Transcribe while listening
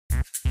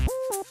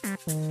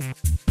Hello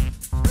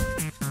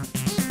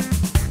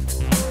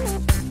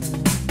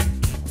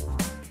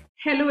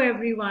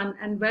everyone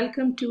and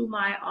welcome to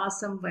my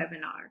awesome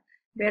webinar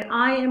where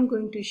I am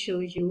going to show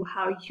you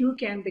how you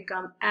can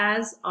become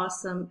as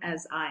awesome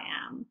as I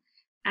am.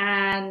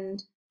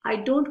 And I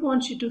don't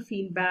want you to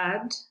feel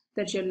bad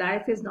that your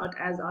life is not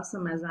as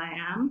awesome as I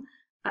am,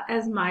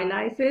 as my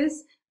life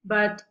is.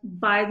 But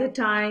by the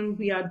time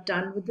we are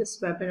done with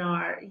this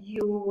webinar,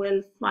 you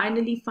will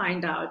finally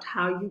find out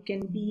how you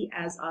can be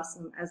as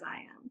awesome as I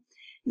am.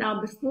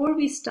 Now, before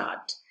we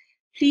start,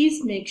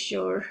 please make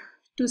sure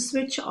to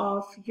switch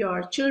off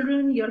your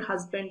children, your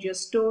husband, your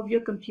stove,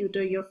 your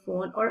computer, your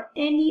phone, or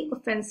any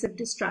offensive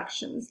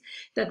distractions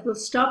that will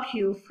stop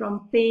you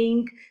from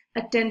paying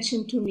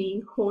attention to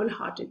me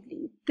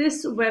wholeheartedly.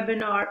 This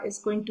webinar is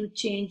going to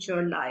change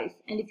your life.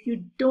 And if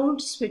you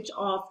don't switch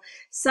off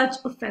such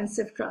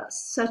offensive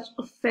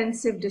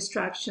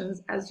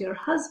distractions as your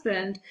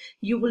husband,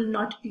 you will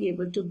not be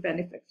able to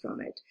benefit from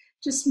it.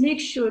 Just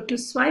make sure to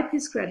swipe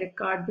his credit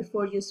card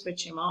before you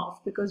switch him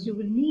off, because you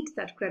will need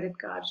that credit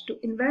card to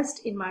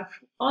invest in my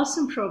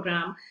awesome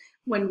program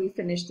when we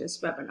finish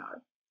this webinar.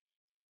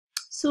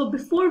 So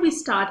before we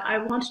start, I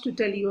want to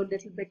tell you a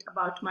little bit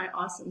about my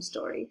awesome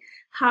story,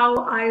 how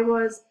I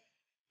was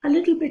a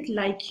little bit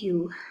like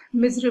you,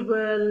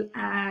 miserable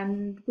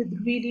and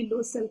with really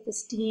low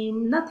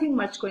self-esteem, nothing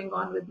much going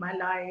on with my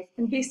life,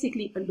 and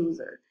basically a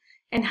loser.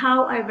 And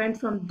how I went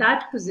from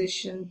that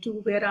position to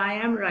where I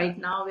am right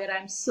now, where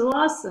I'm so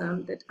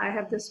awesome that I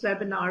have this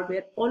webinar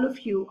where all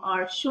of you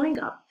are showing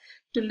up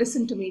to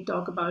listen to me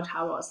talk about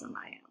how awesome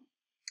I am.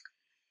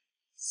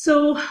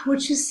 So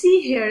what you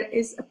see here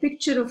is a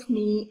picture of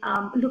me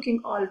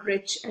looking all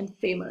rich and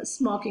famous,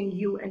 mocking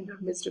you and your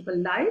miserable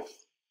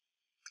life.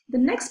 The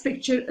next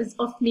picture is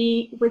of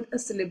me with a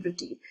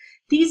celebrity.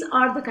 These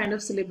are the kind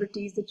of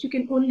celebrities that you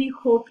can only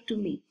hope to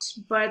meet,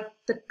 but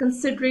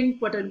considering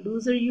what a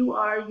loser you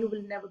are, you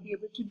will never be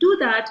able to do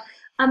that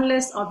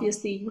unless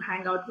obviously you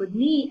hang out with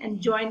me and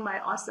join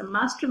my awesome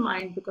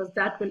mastermind, because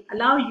that will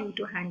allow you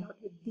to hang out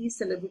with these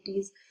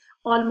celebrities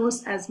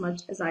almost as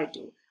much as I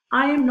do.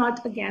 I am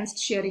not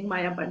against sharing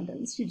my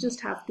abundance. You just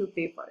have to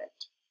pay for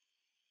it.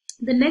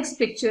 The next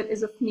picture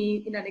is of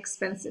me in an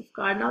expensive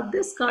car. Now,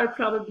 this car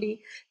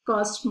probably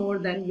cost more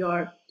than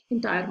your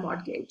entire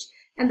mortgage,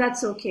 and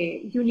that's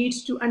okay. You need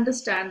to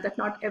understand that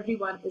not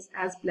everyone is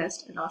as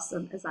blessed and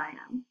awesome as I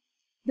am.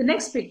 The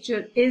next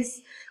picture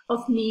is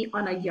of me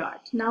on a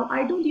yacht. Now,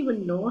 I don't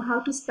even know how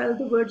to spell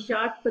the word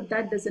yacht, but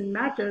that doesn't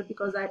matter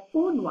because I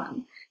own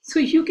one. So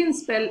you can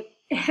spell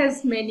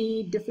as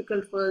many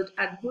difficult words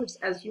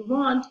as you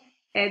want.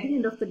 At the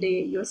end of the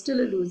day, you're still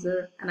a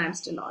loser and I'm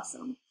still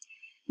awesome.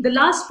 The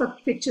last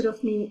picture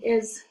of me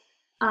is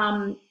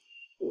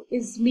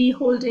me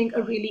holding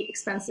a really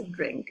expensive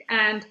drink.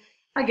 And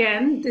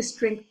again, this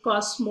drink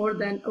costs more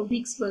than a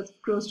week's worth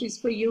of groceries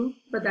for you,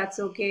 but that's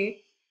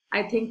okay.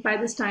 I think by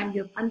this time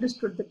you've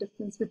understood the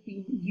difference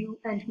between you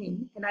and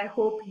me. And I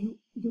hope you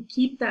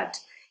keep that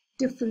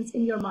difference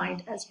in your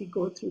mind as we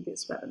go through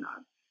this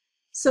webinar.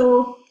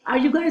 So are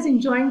you guys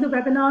enjoying the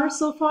webinar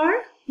so far?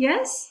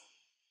 Yes?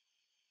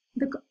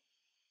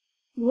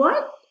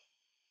 What?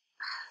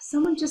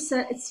 Someone just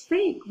said it's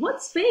fake.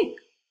 What's fake?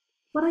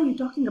 What are you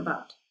talking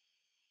about?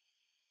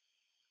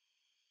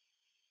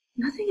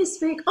 Nothing is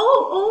fake.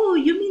 Oh,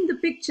 you mean the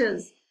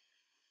pictures.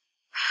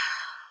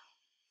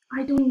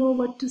 I don't know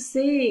what to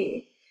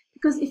say,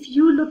 because if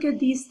you look at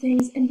these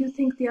things and you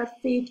think they are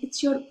fake,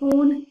 it's your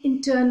own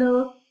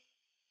internal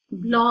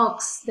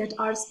blocks that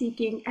are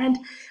speaking. And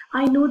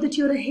I know that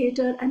you're a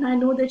hater and I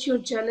know that you're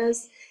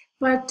jealous,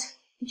 but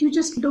you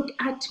just look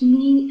at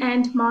me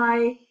and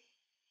my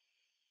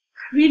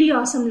really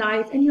awesome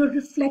life and you're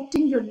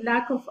reflecting your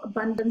lack of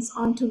abundance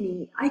onto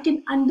me. I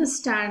can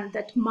understand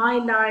that my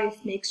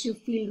life makes you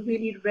feel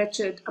really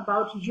wretched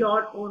about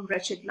your own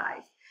wretched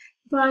life,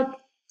 but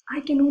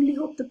I can only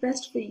hope the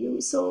best for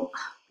you. So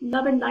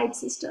love and light,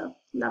 sister,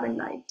 love and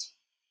light.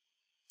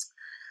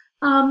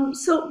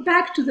 So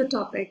back to the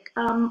topic.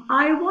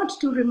 I want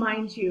to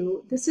remind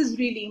you, this is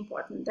really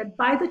important, that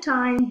by the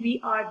time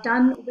we are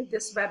done with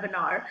this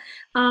webinar,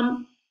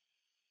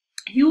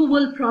 you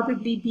will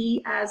probably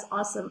be as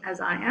awesome as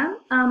I am,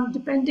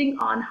 depending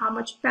on how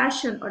much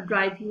passion or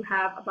drive you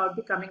have about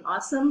becoming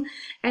awesome,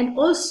 and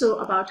also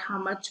about how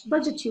much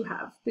budget you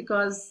have,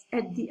 because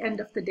at the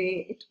end of the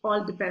day, it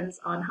all depends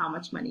on how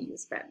much money you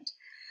spend.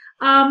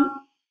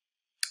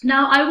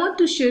 Now, I want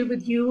to share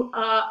with you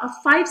a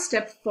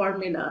 5-step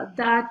formula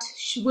that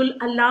will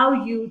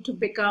allow you to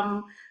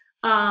become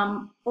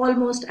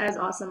almost as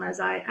awesome as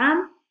I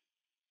am.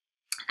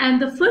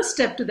 And the first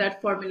step to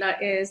that formula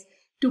is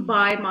to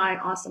buy my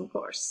awesome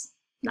course.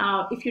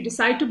 Now, if you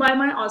decide to buy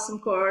my awesome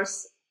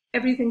course,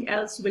 everything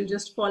else will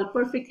just fall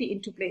perfectly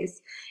into place.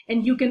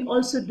 And you can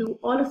also do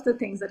all of the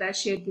things that I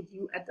shared with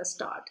you at the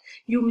start.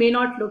 You may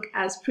not look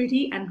as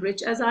pretty and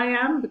rich as I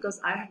am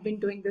because I have been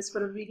doing this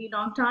for a really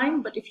long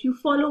time, but if you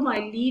follow my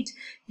lead,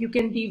 you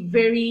can be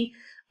very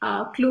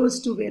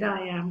close to where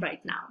I am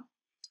right now.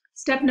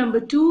 Step number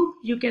 2,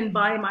 you can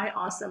buy my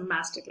awesome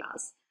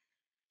masterclass.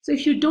 So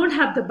if you don't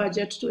have the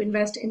budget to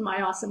invest in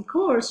my awesome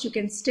course, you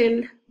can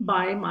still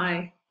buy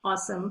my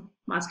awesome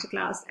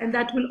masterclass, and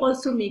that will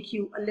also make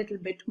you a little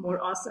bit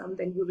more awesome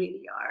than you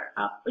really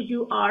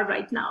are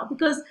right now,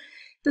 because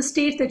the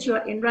state that you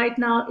are in right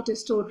now, it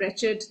is so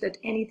wretched that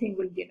anything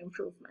will be an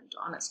improvement,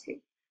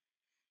 honestly.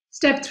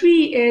 Step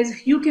 3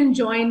 is you can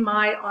join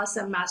my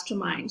awesome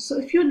mastermind. So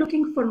if you're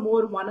looking for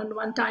more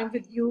one-on-one time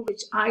with you,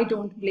 which I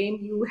don't blame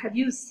you, have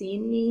you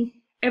seen me?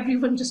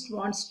 Everyone just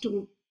wants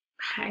to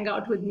hang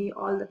out with me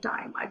all the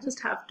time.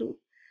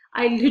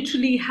 I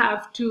literally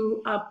have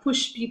to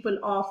push people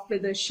off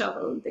with a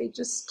shovel. They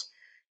just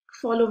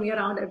follow me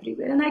around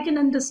everywhere. And I can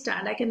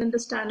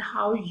understand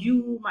how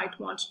you might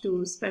want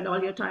to spend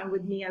all your time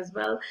with me as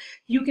well.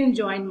 You can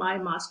join my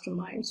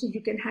mastermind. So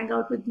you can hang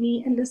out with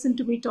me and listen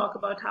to me talk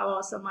about how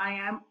awesome I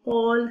am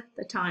all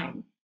the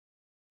time.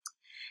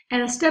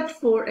 And step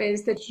 4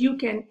 is that you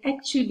can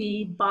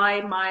actually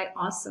buy my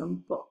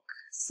awesome book.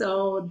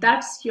 So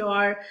that's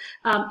your,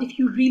 if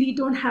you really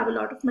don't have a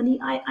lot of money,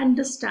 I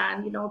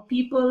understand,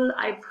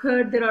 I've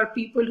heard there are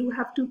people who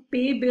have to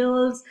pay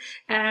bills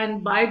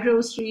and buy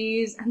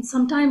groceries and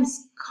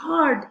sometimes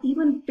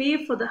even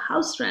pay for the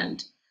house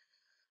rent.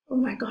 Oh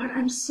my God,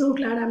 I'm so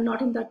glad I'm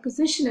not in that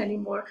position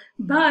anymore.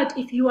 But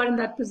if you are in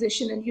that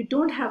position and you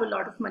don't have a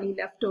lot of money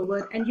left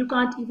over and you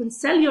can't even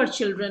sell your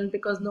children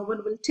because no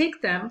one will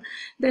take them,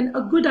 then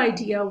a good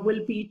idea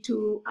will be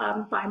to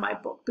buy my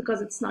book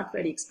because it's not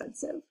very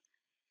expensive.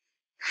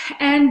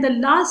 And the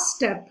last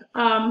step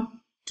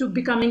to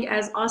becoming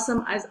as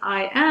awesome as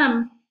I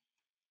am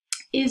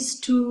is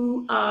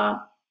to,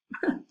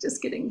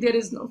 just kidding, there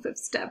is no 5th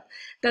step.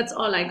 That's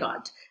all I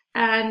got.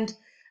 And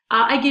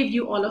I gave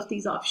you all of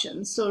these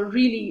options. So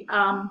really,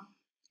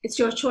 it's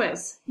your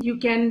choice. You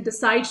can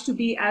decide to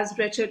be as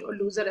wretched or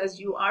loser as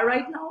you are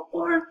right now,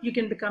 or you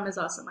can become as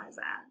awesome as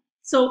I am.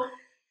 So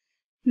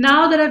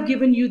now that I've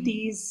given you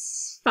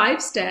these 5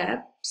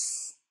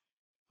 steps,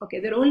 okay,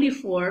 there are only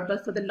 4,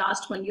 but for the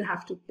last one, you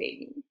have to pay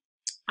me.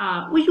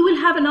 Well, you will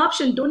have an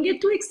option. Don't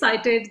get too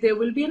excited. There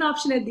will be an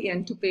option at the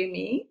end to pay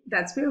me.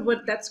 That's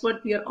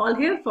what we are all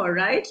here for,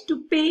 right?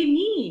 To pay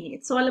me.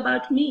 It's all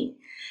about me.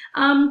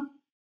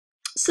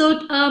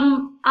 So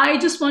I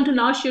just want to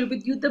now share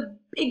with you the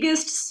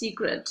biggest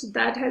secret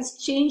that has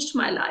changed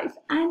my life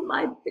and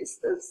my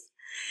business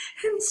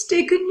and it's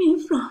taken me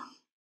from,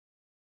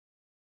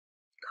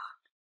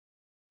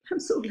 God, I'm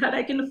so glad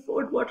I can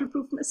afford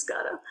waterproof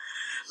mascara.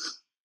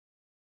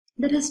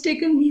 That has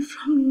taken me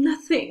from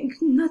nothing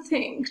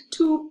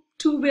to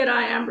where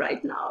I am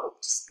right now.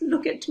 Just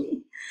look at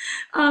me.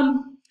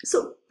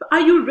 So are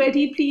you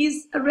ready,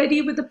 please?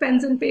 Ready with the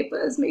pens and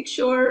papers? Make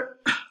sure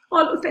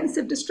all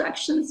offensive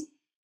distractions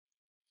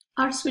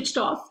are switched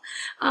off.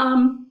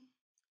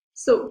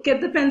 So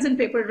get the pens and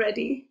paper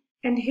ready.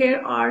 And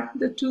here are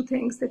the 2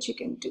 things that you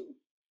can do.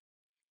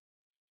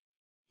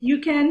 You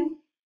can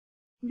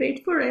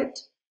wait for it.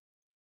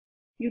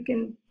 You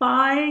can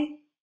buy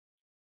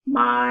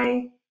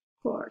my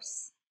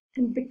course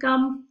and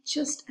become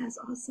just as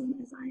awesome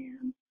as I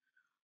am.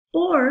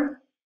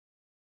 Or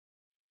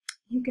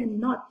you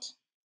cannot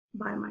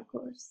buy my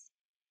course.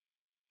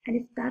 And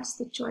if that's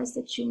the choice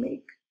that you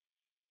make,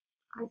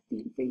 I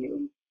feel for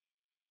you.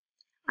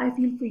 I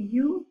feel for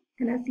you,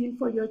 and I feel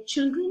for your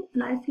children,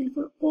 and I feel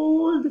for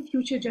all the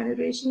future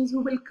generations who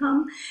will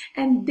come,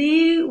 and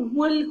they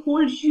will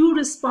hold you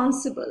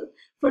responsible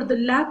for the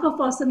lack of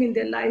awesome in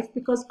their life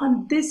because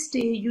on this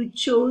day you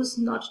chose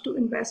not to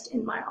invest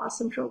in my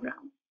awesome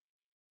program.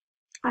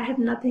 I have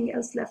nothing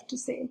else left to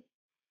say.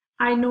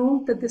 I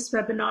know that this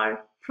webinar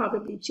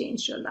probably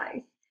changed your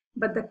life,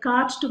 but the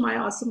card to my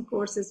awesome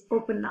course is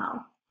open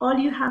now. All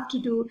you have to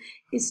do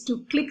is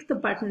to click the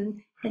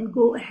button and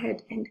go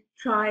ahead and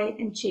try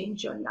and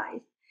change your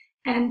life.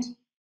 And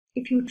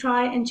if you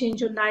try and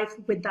change your life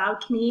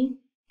without me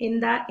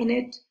in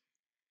it,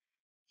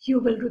 you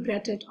will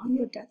regret it on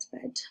your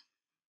deathbed.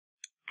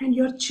 And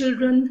your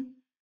children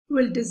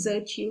will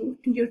desert you,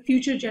 and your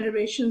future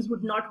generations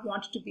would not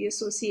want to be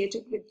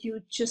associated with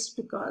you just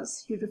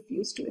because you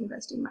refuse to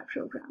invest in my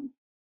program.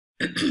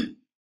 I'm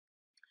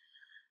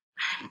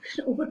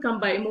overcome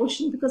by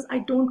emotion because I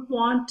don't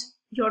want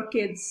your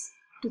kids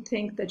to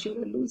think that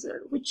you're a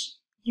loser, which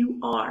you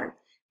are,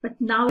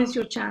 but now is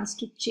your chance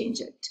to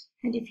change it.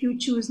 And if you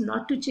choose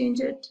not to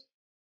change it,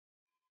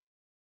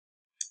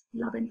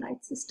 love and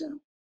light, sister.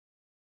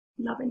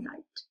 Love and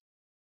light.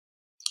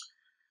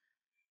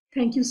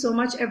 Thank you so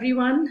much,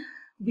 everyone.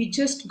 We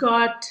just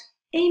got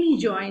Amy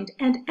joined,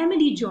 and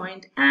Emily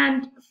joined,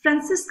 and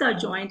Francisca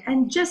joined,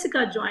 and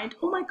Jessica joined.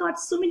 Oh my God,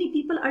 so many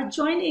people are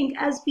joining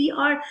as we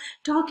are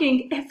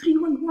talking.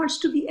 Everyone wants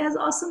to be as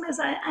awesome as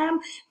I am.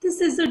 This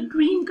is a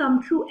dream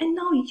come true, and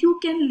now you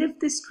can live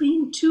this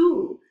dream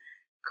too.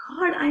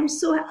 God, I'm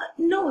so,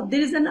 no,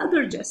 there is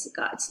another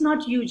Jessica. It's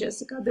not you,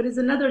 Jessica. There is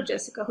another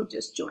Jessica who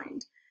just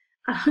joined.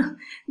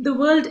 The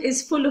world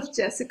is full of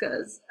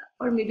Jessicas,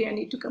 or maybe I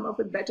need to come up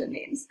with better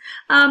names.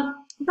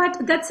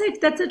 But that's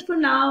it for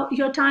now.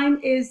 Your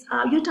time is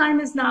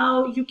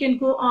now. You can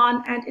go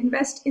on and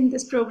invest in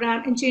this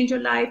program and change your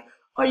life,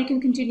 or you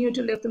can continue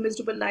to live the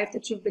miserable life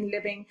that you've been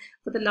living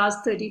for the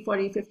last 30,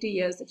 40, 50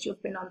 years that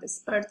you've been on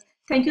this earth.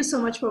 Thank you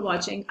so much for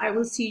watching. I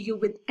will see you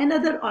with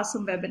another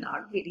awesome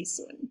webinar really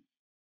soon.